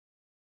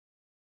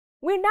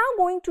We're now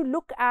going to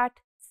look at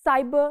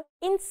cyber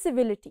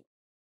incivility.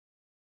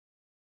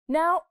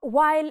 Now,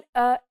 while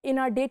in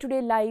our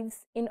day-to-day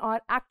lives, in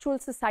our actual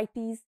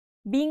societies,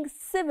 being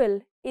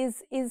civil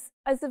is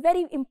a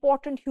very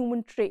important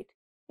human trait.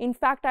 In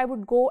fact, I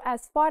would go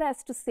as far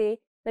as to say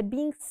that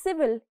being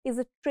civil is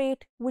a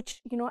trait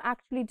which,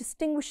 actually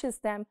distinguishes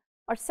them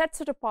or sets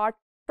it apart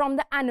from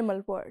the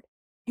animal world.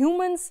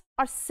 Humans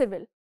are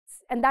civil,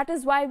 and that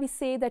is why we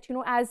say that,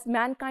 as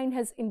mankind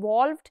has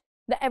evolved,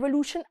 the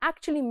evolution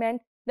actually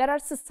meant that our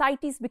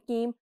societies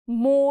became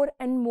more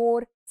and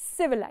more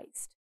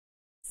civilized.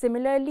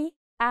 Similarly,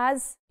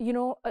 as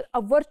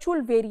a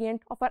virtual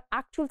variant of our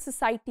actual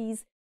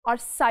societies are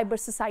cyber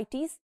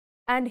societies,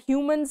 and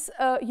humans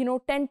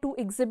tend to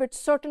exhibit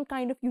certain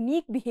kind of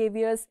unique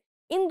behaviors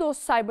in those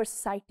cyber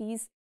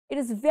societies. It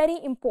is very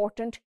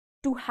important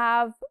to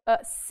have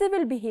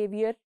civil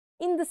behavior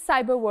in the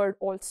cyber world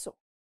also,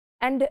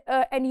 and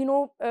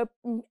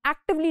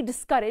actively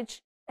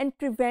discourage and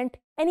prevent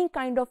any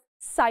kind of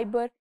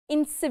cyber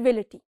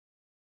incivility.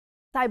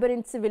 Cyber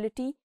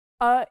incivility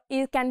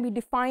it can be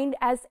defined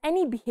as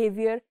any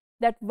behavior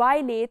that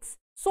violates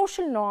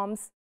social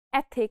norms,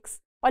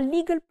 ethics, or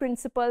legal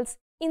principles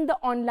in the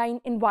online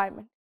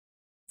environment.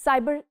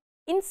 Cyber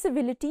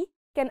incivility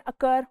can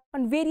occur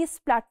on various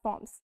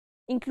platforms,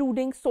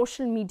 including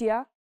social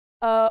media,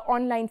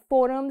 online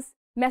forums,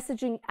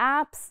 messaging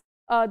apps,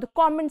 the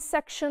comment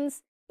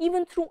sections,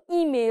 even through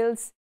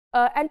emails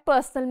and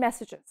personal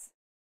messages.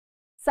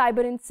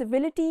 Cyber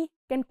incivility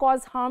can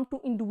cause harm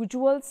to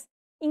individuals,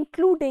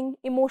 including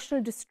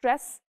emotional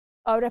distress,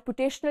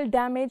 reputational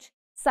damage,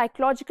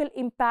 psychological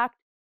impact,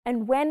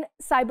 and when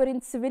cyber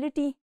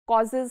incivility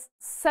causes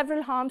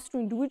several harms to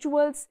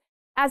individuals,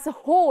 as a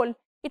whole,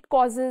 it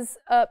causes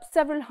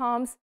several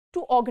harms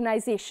to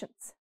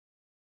organizations.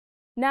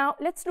 Now,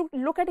 let's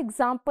look at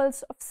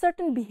examples of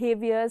certain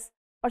behaviors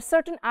or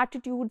certain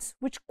attitudes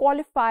which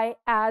qualify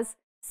as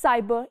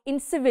cyber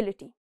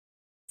incivility.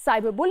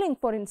 Cyberbullying,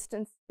 for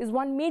instance, is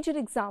one major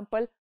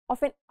example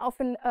of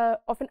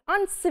an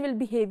uncivil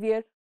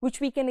behavior which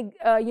we can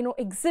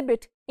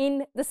exhibit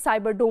in the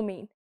cyber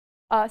domain.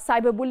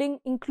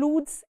 Cyberbullying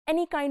includes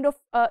any kind of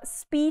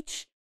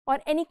speech or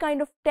any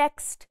kind of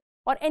text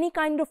or any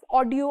kind of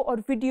audio or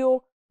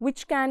video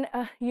which can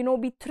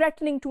be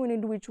threatening to an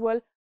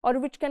individual, or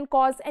which can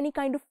cause any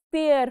kind of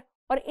fear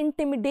or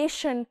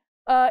intimidation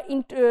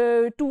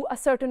to a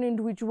certain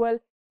individual.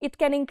 It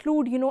can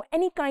include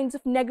any kinds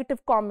of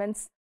negative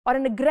comments or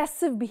an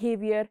aggressive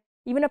behavior,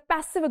 even a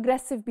passive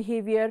aggressive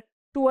behavior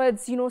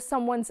towards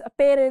someone's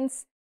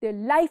appearance, their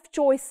life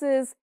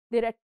choices,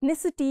 their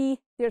ethnicity,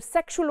 their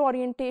sexual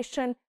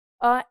orientation,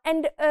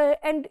 and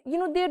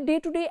their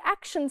day-to-day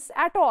actions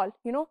at all.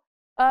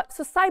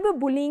 So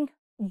cyberbullying,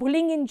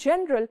 bullying in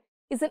general,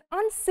 is an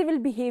uncivil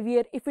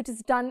behavior if it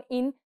is done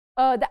in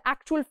the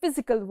actual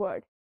physical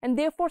world, and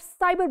therefore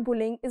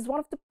cyberbullying is one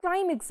of the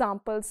prime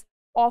examples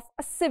of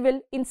a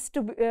civil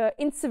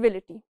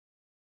incivility.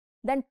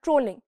 Then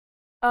trolling.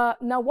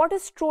 Now, what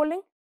is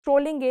trolling?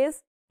 Trolling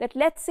is that,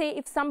 let's say,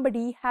 if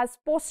somebody has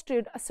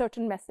posted a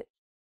certain message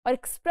or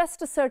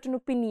expressed a certain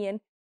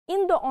opinion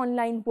in the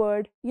online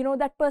world,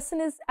 that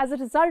person is, as a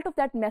result of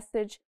that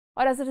message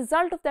or as a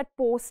result of that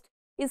post,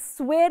 is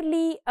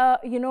swearly,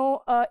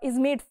 is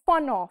made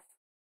fun of,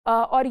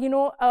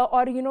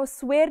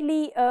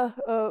 swearly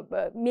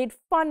made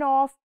fun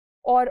of,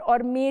 or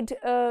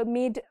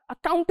made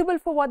accountable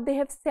for what they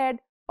have said,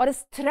 or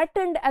is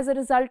threatened as a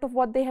result of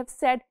what they have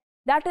said.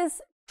 That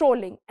is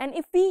trolling. And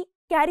if we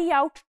carry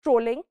out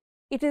trolling,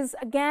 it is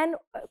again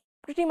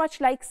pretty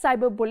much like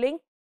cyberbullying,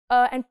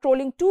 and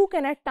trolling too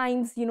can at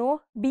times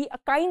be a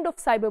kind of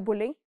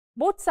cyberbullying.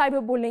 Both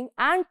cyberbullying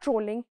and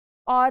trolling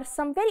are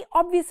some very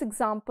obvious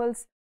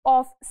examples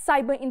of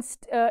cyber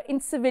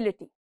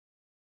incivility.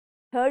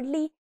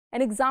 Thirdly,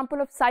 an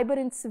example of cyber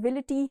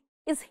incivility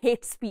is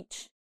hate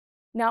speech.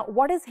 Now,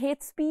 what is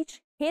hate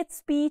speech? Hate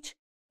speech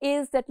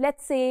is that,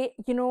 let's say,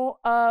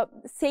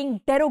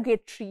 saying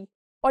derogatory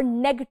or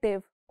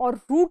negative or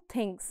rude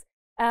things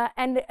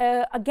and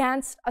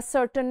against a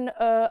certain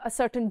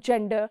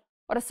gender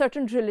or a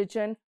certain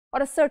religion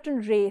or a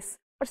certain race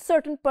or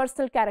certain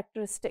personal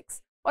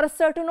characteristics or a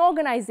certain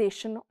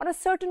organization or a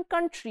certain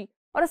country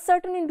or a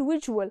certain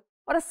individual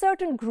or a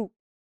certain group.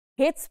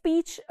 Hate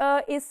speech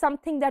is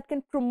something that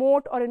can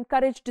promote or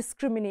encourage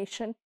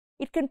discrimination.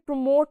 It can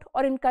promote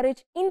or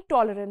encourage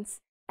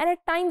intolerance and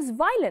at times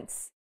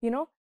violence,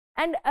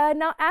 And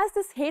now, as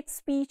this hate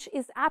speech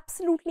is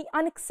absolutely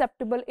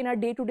unacceptable in our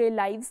day-to-day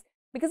lives,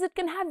 because it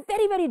can have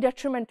very, very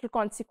detrimental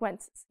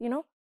consequences,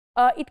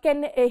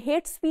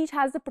 hate speech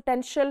has the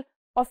potential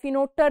of,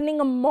 turning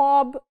a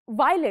mob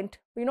violent,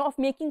 of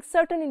making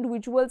certain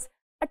individuals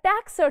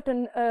attack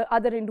certain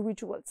other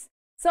individuals.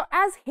 So,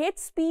 as hate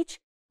speech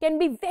can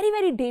be very,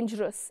 very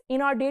dangerous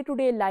in our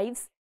day-to-day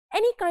lives,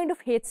 any kind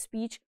of hate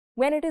speech,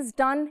 when it is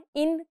done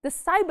in the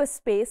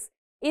cyberspace,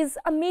 is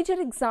a major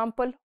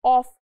example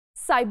of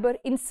cyber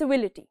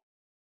incivility.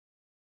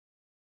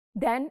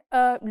 Then,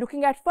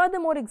 looking at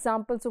furthermore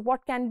examples of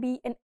what can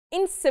be an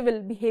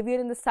incivil behavior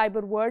in the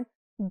cyber world,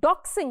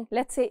 Doxing,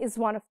 let's say, is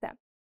one of them.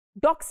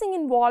 Doxing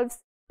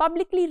involves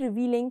publicly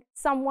revealing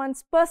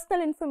someone's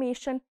personal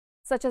information,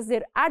 such as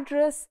their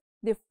address,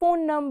 their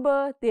phone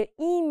number, their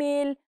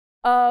email,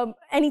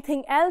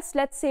 anything else,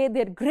 let's say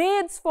their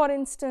grades, for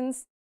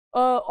instance,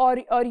 or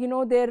you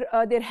know,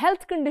 their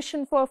health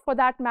condition for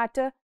that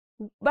matter.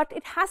 But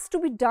it has to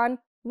be done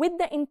with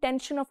the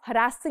intention of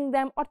harassing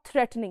them or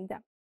threatening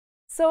them.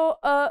 So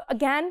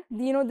again,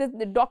 you know,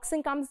 the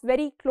doxing comes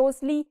very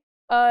closely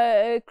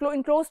in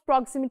close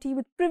proximity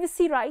with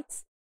privacy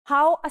rights.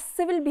 How a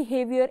civil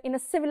behavior in a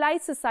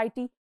civilized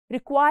society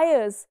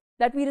requires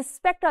that we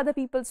respect other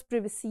people's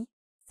privacy.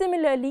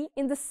 Similarly,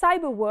 in the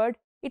cyber world,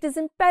 it is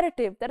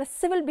imperative that a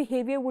civil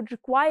behavior would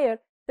require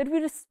that we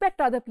respect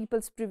other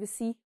people's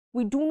privacy.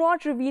 We do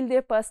not reveal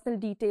their personal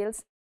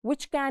details,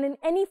 which can in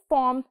any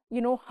form,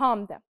 you know,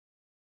 harm them.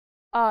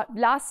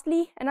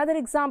 Lastly, another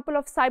example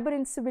of cyber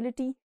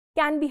incivility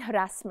can be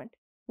harassment,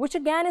 which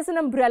again is an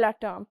umbrella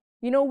term,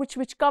 you know,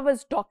 which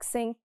covers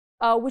doxing,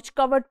 which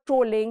covers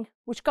trolling,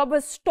 which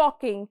covers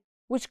stalking,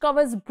 which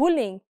covers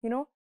bullying, you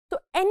know. So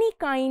any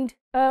kind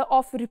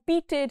of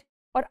repeated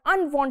or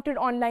unwanted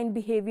online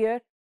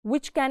behavior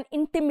which can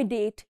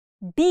intimidate,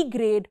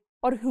 degrade,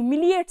 or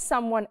humiliate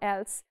someone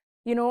else,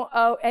 you know,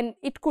 and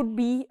it could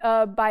be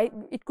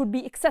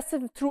through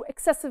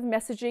excessive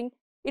messaging.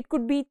 It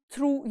could be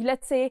through,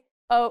 let's say,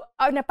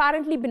 an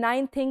apparently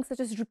benign thing such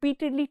as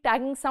repeatedly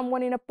tagging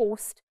someone in a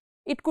post.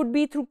 It could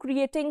be through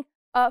creating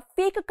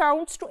fake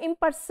accounts to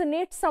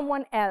impersonate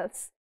someone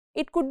else.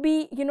 It could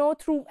be, you know,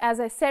 through,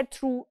 as I said,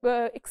 through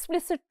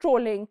explicit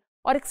trolling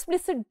or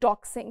explicit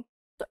doxing.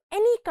 So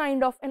any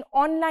kind of an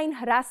online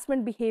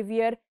harassment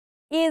behavior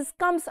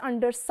comes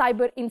under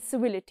cyber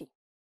incivility.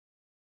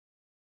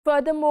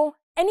 Furthermore,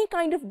 any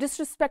kind of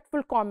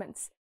disrespectful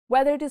comments,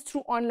 whether it is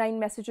through online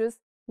messages,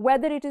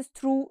 whether it is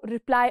through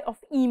reply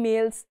of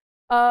emails,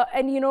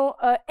 and you know,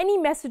 any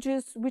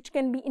messages which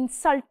can be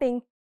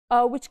insulting,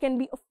 which can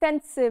be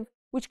offensive,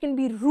 which can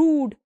be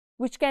rude,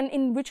 which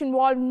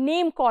involve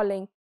name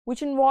calling,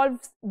 which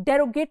involves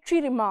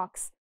derogatory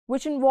remarks,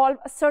 which involve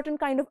a certain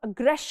kind of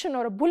aggression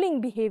or a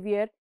bullying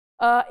behavior,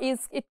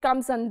 it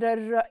comes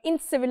under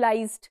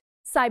incivilized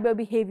cyber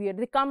behavior.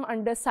 They come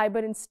under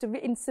cyber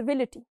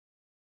incivility.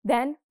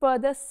 Then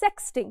further,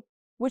 sexting,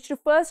 which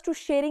refers to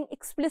sharing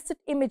explicit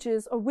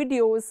images or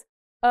videos,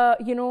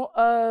 you know,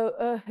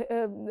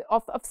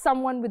 of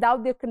someone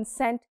without their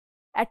consent,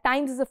 at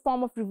times as a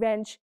form of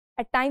revenge,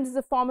 at times as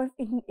a form of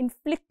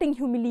inflicting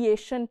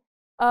humiliation.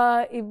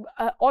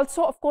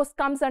 Also, of course,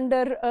 comes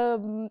under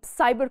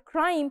cyber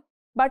crime,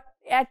 but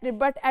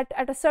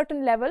at a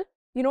certain level,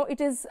 you know,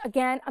 it is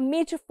again a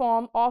major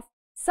form of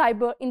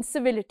cyber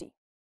incivility.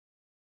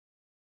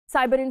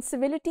 Cyber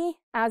incivility,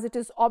 as it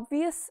is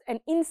obvious, an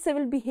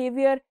incivil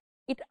behavior.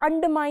 It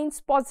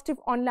undermines positive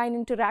online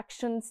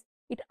interactions,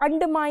 it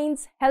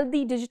undermines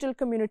healthy digital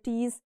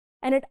communities,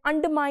 and it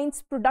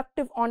undermines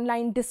productive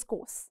online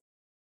discourse.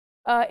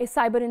 A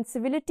cyber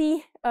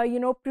incivility, you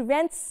know,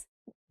 prevents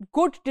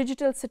good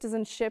digital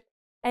citizenship,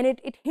 and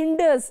it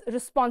hinders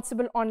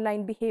responsible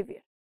online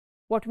behavior.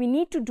 What we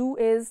need to do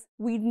is,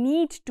 we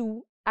need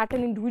to, at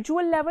an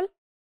individual level,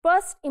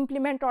 first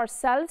implement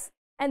ourselves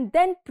and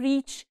then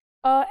preach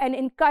and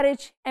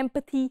encourage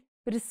empathy,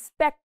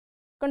 respect,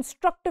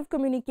 constructive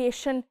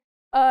communication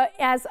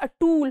as a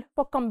tool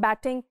for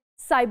combating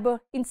cyber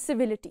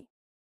incivility.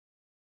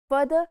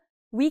 Further,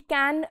 we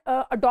can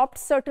adopt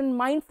certain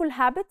mindful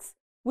habits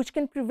which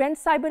can prevent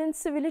cyber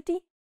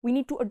incivility. We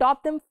need to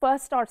adopt them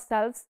first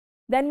ourselves,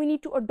 then we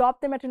need to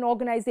adopt them at an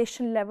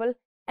organization level,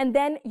 and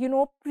then, you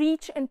know,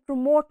 preach and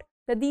promote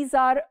that these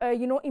are,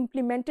 you know,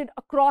 implemented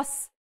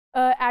across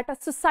at a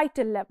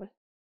societal level,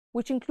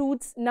 which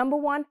includes, number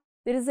one,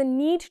 there is a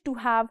need to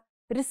have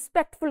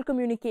respectful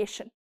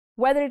communication,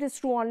 whether it is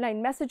through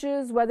online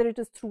messages, whether it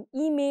is through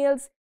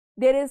emails.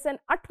 There is an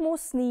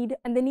utmost need,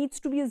 and there needs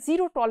to be a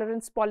zero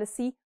tolerance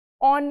policy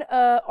on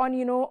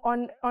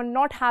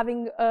not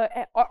having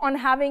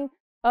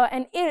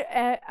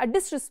a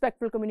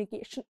disrespectful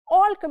communication.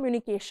 All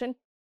communication,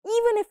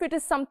 even if it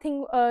is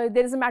something,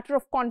 there is a matter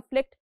of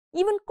conflict,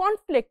 even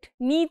conflict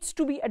needs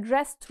to be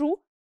addressed through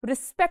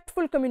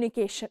respectful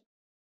communication.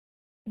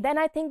 Then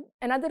I think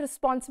another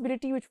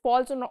responsibility which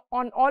falls on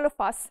all of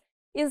us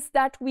is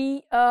that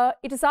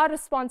it is our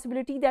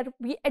responsibility that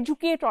we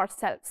educate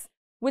ourselves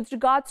with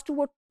regards to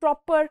what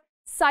proper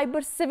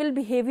cyber civil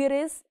behavior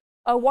is,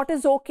 what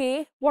is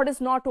okay, what is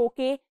not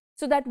okay,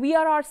 so that we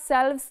are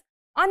ourselves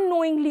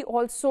unknowingly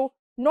also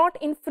not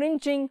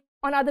infringing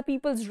on other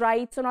people's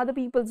rights, on other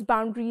people's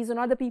boundaries, on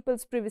other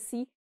people's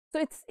privacy.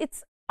 So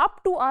it's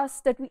up to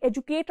us that we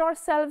educate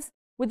ourselves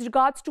with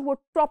regards to what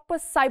proper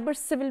cyber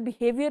civil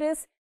behavior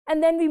is,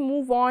 and then we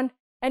move on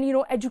and, you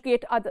know,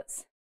 educate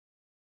others.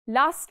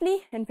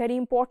 Lastly, and very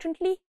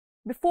importantly,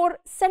 before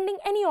sending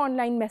any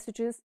online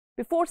messages,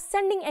 before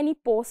sending any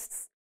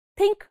posts,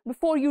 think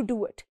before you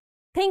do it.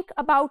 Think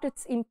about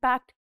its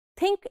impact.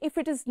 Think if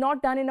it is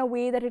not done in a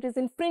way that it is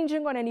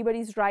infringing on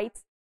anybody's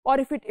rights, or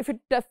if it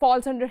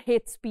falls under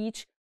hate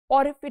speech,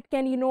 or if it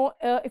can, you know,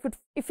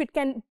 if it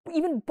can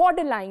even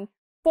borderline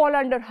fall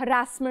under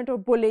harassment or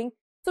bullying.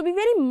 So be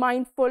very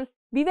mindful,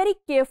 be very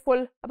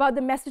careful about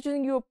the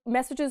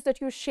messages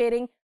that you're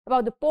sharing,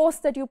 about the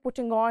posts that you're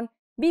putting on.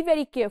 Be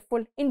very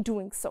careful in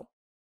doing so.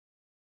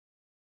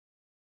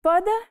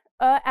 Further,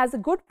 as a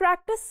good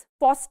practice,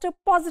 foster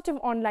positive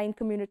online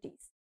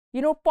communities.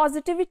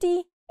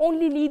 Positivity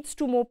only leads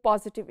to more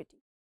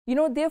positivity.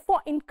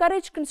 Therefore,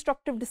 encourage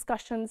constructive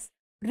discussions,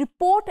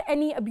 report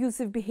any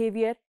abusive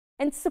behavior,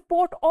 and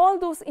support all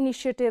those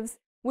initiatives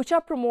which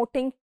are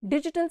promoting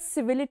digital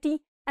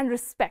civility and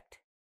respect.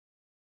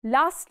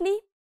 Lastly,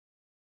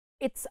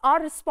 it's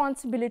our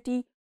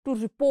responsibility to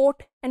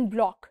report and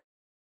block.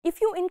 If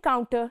you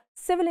encounter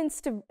civil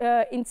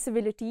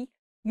incivility,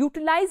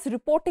 utilize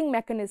reporting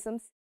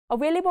mechanisms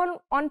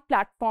available on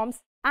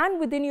platforms and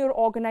within your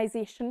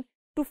organization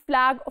to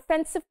flag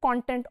offensive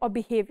content or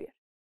behavior.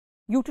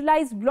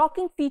 Utilize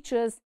blocking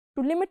features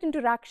to limit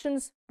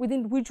interactions with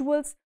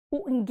individuals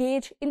who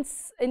engage in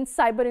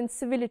cyber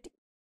incivility.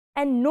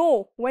 And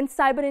know when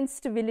cyber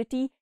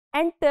incivility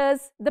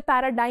enters the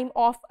paradigm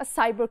of a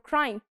cyber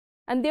crime.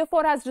 And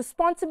therefore, as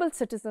responsible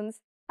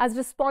citizens, as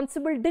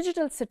responsible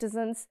digital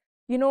citizens,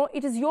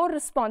 it is your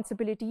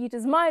responsibility, it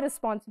is my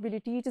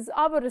responsibility, it is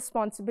our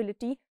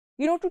responsibility,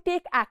 to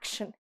take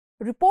action,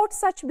 report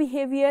such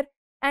behavior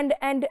and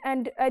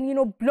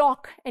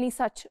block any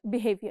such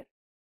behavior.